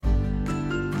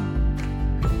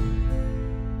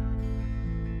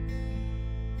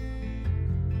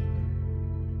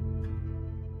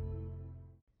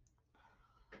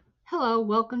Hello,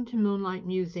 welcome to Moonlight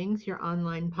Musings, your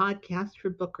online podcast for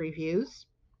book reviews.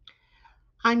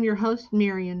 I'm your host,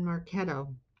 Marian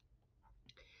Marchetto.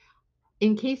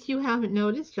 In case you haven't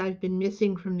noticed, I've been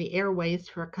missing from the airways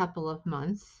for a couple of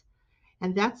months,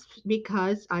 and that's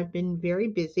because I've been very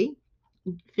busy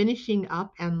finishing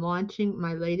up and launching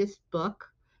my latest book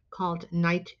called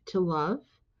Night to Love,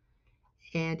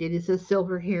 and it is a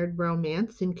silver haired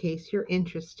romance in case you're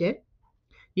interested.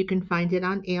 You can find it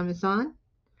on Amazon,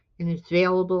 and it's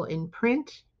available in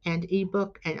print and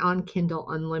ebook and on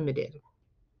Kindle Unlimited.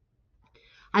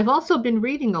 I've also been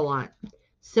reading a lot,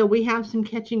 so we have some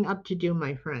catching up to do,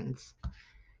 my friends.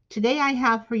 Today I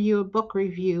have for you a book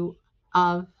review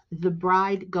of The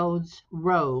Bride Goes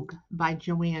Rogue by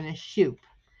Joanna Shupe.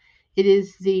 It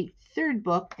is the third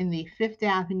book in the Fifth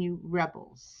Avenue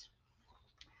Rebels.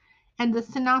 And the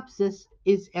synopsis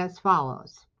is as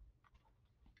follows.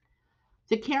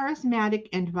 The charismatic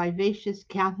and vivacious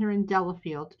Catherine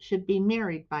Delafield should be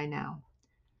married by now.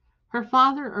 Her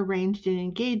father arranged an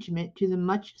engagement to the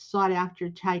much sought-after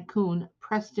tycoon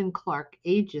Preston Clark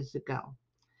ages ago.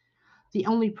 The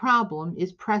only problem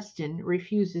is Preston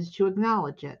refuses to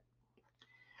acknowledge it.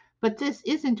 But this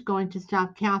isn't going to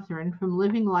stop Catherine from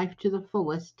living life to the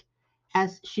fullest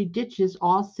as she ditches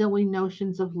all silly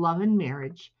notions of love and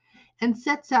marriage and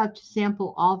sets out to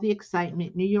sample all the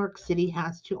excitement New York City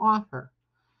has to offer.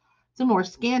 The more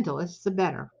scandalous, the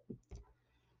better.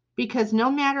 Because no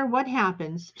matter what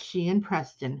happens, she and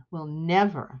Preston will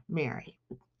never marry.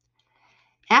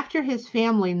 After his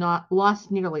family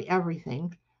lost nearly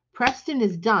everything, Preston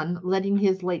is done letting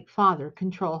his late father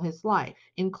control his life,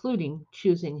 including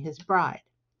choosing his bride.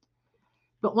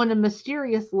 But when a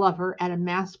mysterious lover at a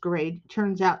masquerade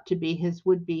turns out to be his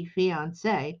would-be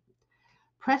fiancé,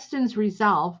 Preston's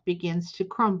resolve begins to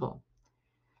crumble.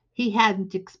 He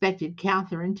hadn't expected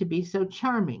Catherine to be so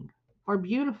charming, or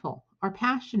beautiful, or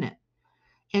passionate,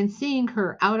 and seeing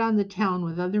her out on the town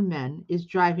with other men is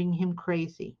driving him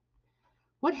crazy.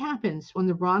 What happens when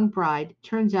the wrong bride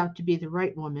turns out to be the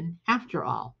right woman after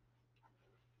all?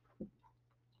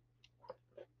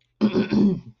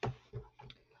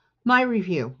 My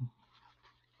review.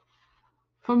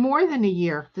 For more than a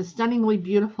year, the stunningly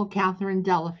beautiful Catherine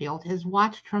Delafield has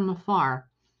watched from afar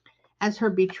as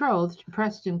her betrothed,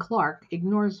 Preston Clark,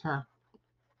 ignores her.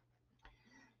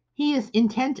 He is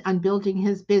intent on building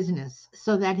his business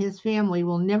so that his family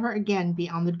will never again be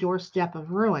on the doorstep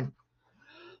of ruin.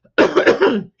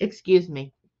 Excuse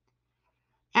me.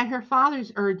 At her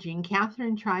father's urging,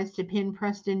 Catherine tries to pin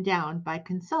Preston down by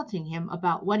consulting him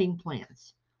about wedding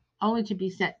plans, only to be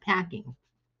sent packing.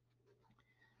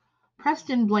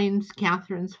 Preston blames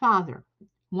Catherine's father,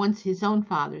 once his own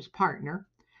father's partner,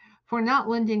 for not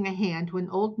lending a hand when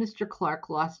old Mr. Clark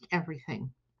lost everything.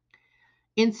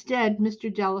 Instead, Mr.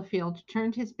 Delafield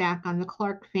turned his back on the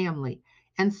Clark family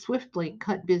and swiftly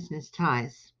cut business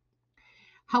ties.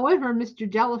 However, Mr.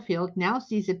 Delafield now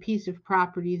sees a piece of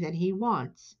property that he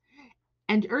wants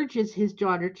and urges his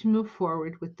daughter to move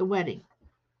forward with the wedding.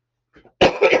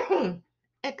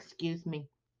 Excuse me.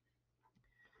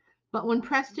 But when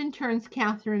Preston turns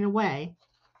Catherine away,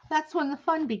 that's when the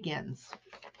fun begins.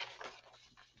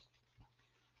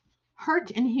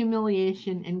 Hurt and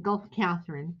humiliation engulf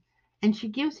Catherine, and she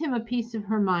gives him a piece of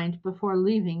her mind before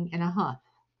leaving in a huff.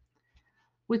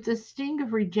 With the sting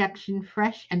of rejection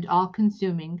fresh and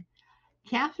all-consuming,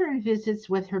 Catherine visits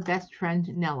with her best friend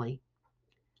Nellie.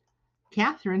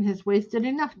 Catherine has wasted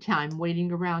enough time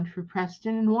waiting around for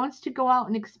Preston and wants to go out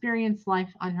and experience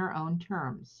life on her own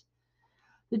terms.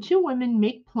 The two women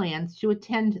make plans to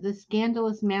attend the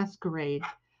scandalous masquerade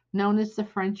known as the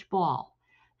French Ball,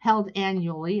 held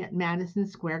annually at Madison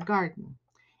Square Garden,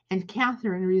 and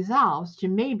Catherine resolves to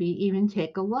maybe even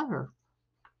take a lover.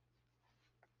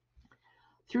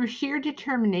 Through sheer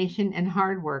determination and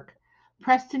hard work,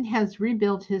 Preston has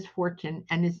rebuilt his fortune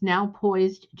and is now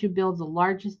poised to build the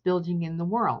largest building in the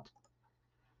world,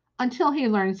 until he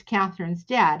learns Catherine's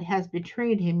dad has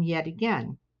betrayed him yet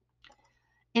again.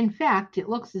 In fact, it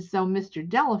looks as though Mr.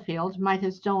 Delafield might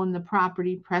have stolen the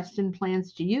property Preston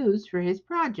plans to use for his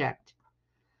project.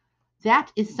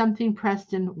 That is something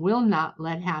Preston will not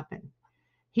let happen.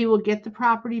 He will get the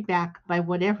property back by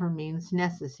whatever means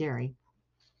necessary.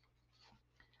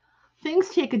 Things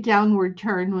take a downward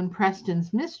turn when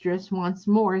Preston's mistress wants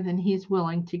more than he's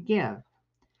willing to give.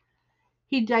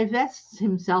 He divests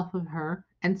himself of her,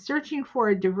 and searching for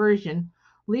a diversion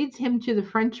leads him to the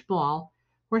French ball,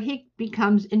 where he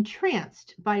becomes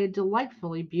entranced by a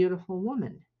delightfully beautiful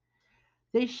woman.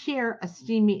 They share a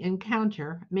steamy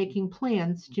encounter, making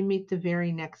plans to meet the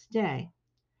very next day.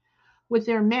 With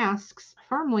their masks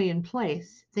firmly in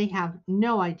place, they have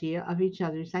no idea of each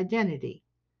other's identity.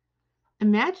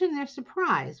 Imagine their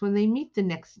surprise when they meet the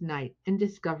next night and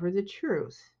discover the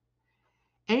truth.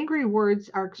 Angry words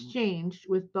are exchanged,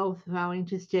 with both vowing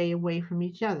to stay away from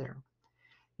each other.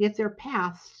 Yet their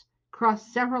paths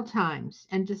cross several times,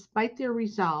 and despite their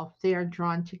resolve, they are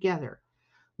drawn together,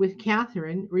 with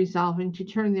Catherine resolving to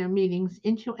turn their meetings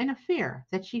into an affair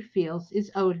that she feels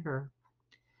is owed her.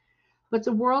 But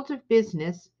the world of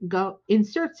business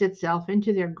inserts itself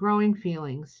into their growing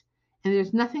feelings, and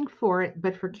there's nothing for it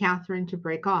but for Catherine to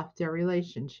break off their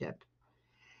relationship.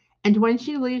 And when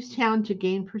she leaves town to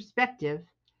gain perspective,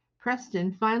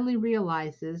 Preston finally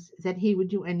realizes that he would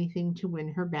do anything to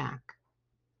win her back.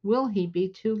 Will he be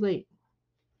too late?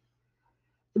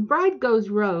 The Bride Goes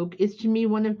Rogue is to me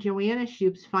one of Joanna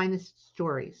Shupe's finest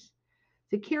stories.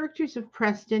 The characters of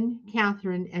Preston,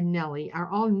 Catherine, and Nellie are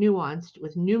all nuanced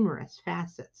with numerous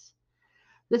facets.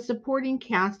 The supporting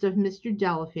cast of Mr.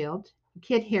 Delafield,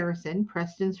 Kit Harrison,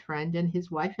 Preston's friend, and his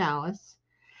wife Alice,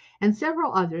 and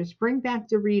several others bring back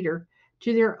the reader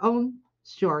to their own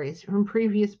stories from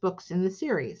previous books in the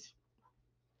series.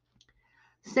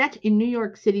 Set in New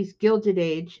York City's Gilded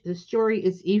Age, the story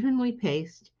is evenly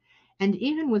paced, and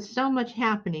even with so much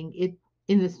happening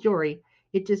in the story,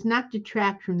 it does not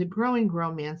detract from the growing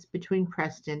romance between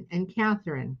Preston and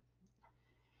Catherine.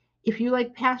 If you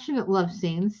like passionate love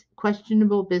scenes,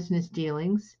 questionable business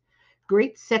dealings,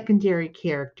 great secondary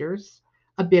characters,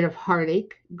 a bit of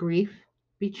heartache, grief,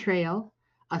 betrayal,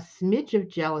 a smidge of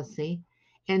jealousy,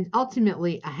 and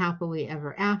ultimately a happily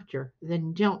ever after,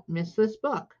 then don't miss this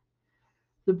book.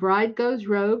 The Bride Goes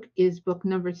Rogue is book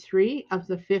number 3 of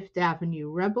the Fifth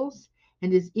Avenue Rebels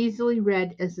and is easily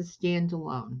read as a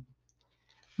standalone.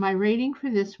 My rating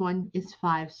for this one is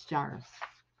 5 stars.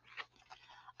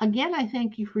 Again, I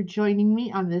thank you for joining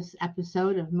me on this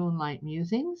episode of Moonlight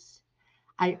Musings.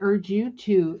 I urge you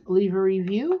to leave a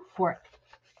review for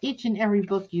each and every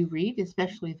book you read,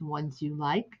 especially the ones you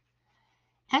like.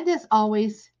 And as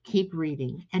always, keep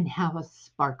reading and have a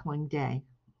sparkling day.